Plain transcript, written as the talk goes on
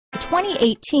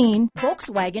2018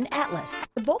 Volkswagen Atlas.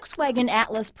 The Volkswagen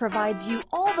Atlas provides you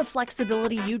all the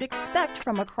flexibility you'd expect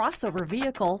from a crossover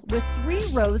vehicle with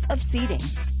 3 rows of seating.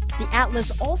 The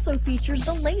Atlas also features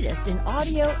the latest in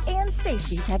audio and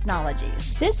safety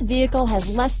technologies. This vehicle has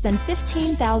less than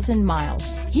 15,000 miles.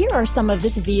 Here are some of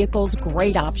this vehicle's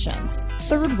great options: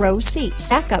 3rd row seat,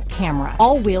 backup camera,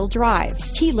 all-wheel drive,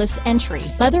 keyless entry,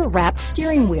 leather-wrapped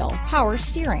steering wheel, power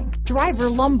steering, driver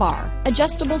lumbar,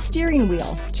 adjustable steering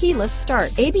wheel, keyless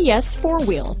start, ABS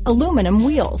 4-wheel, aluminum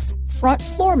wheels, front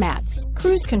floor mats,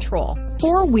 cruise control,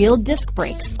 4-wheel disc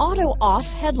brakes, auto-off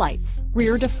headlights,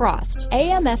 rear defrost,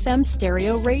 AM/FM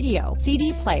stereo radio,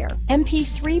 CD player,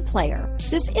 MP3 player.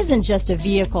 This isn't just a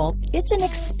vehicle, it's an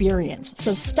experience.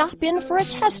 So stop in for a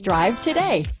test drive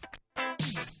today.